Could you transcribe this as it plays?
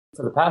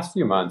For the past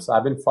few months,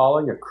 I've been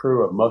following a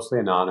crew of mostly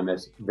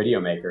anonymous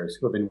video makers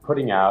who have been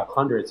putting out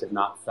hundreds, if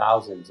not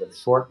thousands, of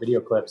short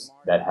video clips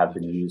that have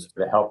been used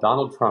to help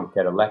Donald Trump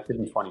get elected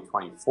in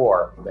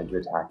 2024 and to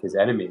attack his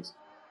enemies.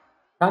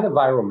 The kind of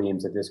viral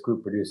memes that this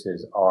group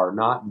produces are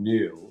not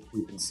new.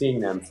 We've been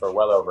seeing them for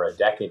well over a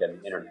decade on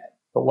the internet.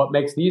 But what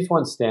makes these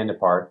ones stand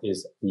apart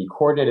is the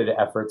coordinated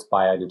efforts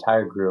by an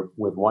entire group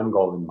with one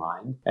goal in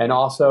mind, and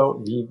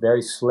also the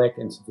very slick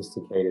and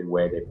sophisticated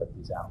way they put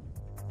these out.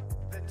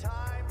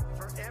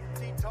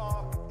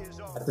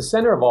 At the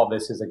center of all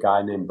this is a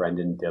guy named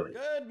Brendan Dilley.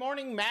 Good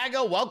morning,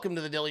 MAGA. Welcome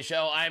to the Dilley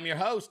Show. I am your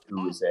host.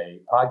 Who is a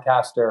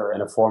podcaster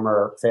and a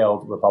former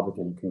failed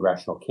Republican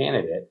congressional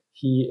candidate.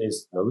 He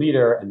is the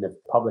leader and the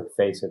public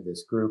face of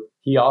this group.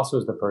 He also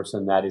is the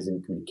person that is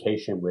in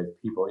communication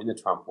with people in the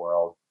Trump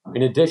world.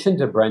 In addition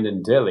to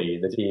Brendan Dilley,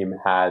 the team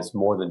has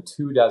more than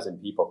 24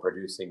 people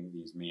producing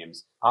these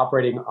memes,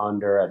 operating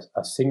under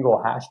a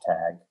single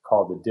hashtag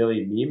called the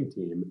Dilley Meme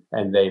Team,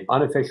 and they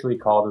unofficially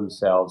call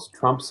themselves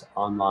Trump's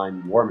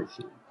online war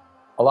machine.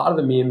 A lot of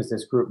the memes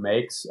this group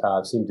makes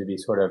seem to be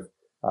sort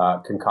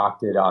of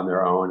concocted on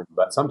their own,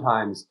 but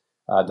sometimes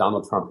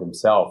Donald Trump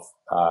himself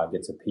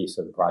gets a piece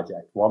of the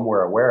project. One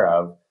we're aware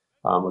of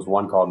was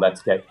one called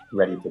Let's Get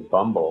Ready to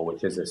Bumble,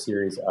 which is a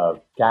series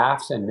of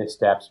gaffes and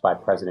missteps by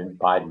President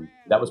Biden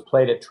that was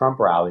played at Trump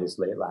rallies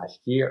late last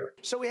year.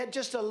 So we had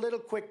just a little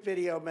quick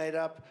video made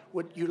up.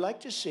 Would you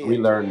like to see it? We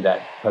learned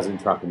that President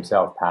Trump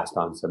himself passed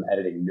on some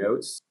editing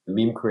notes. The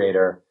meme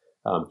creator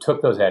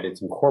took those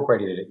edits,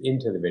 incorporated it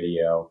into the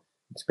video,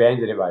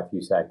 expanded it by a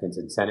few seconds,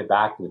 and sent it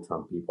back to the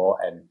Trump people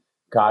and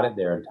got it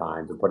there in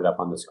time to put it up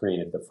on the screen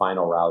at the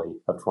final rally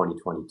of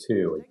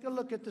 2022. Take a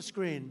look at the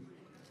screen.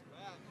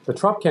 The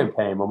Trump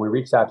campaign, when we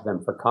reached out to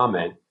them for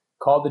comment,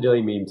 called the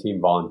Dilley Meme Team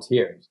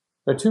volunteers.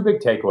 There are two big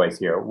takeaways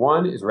here.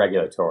 One is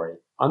regulatory.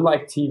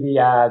 Unlike TV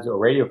ads or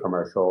radio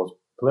commercials,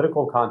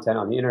 political content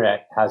on the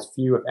internet has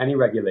few, if any,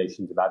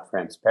 regulations about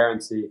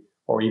transparency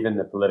or even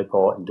the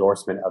political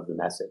endorsement of the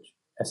message.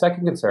 A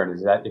second concern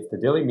is that if the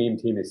Dilley Meme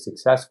Team is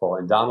successful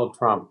and Donald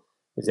Trump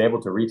is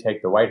able to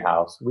retake the White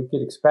House, we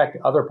could expect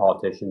other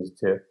politicians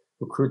to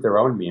recruit their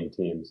own meme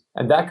teams.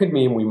 And that could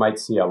mean we might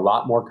see a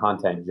lot more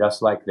content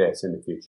just like this in the future.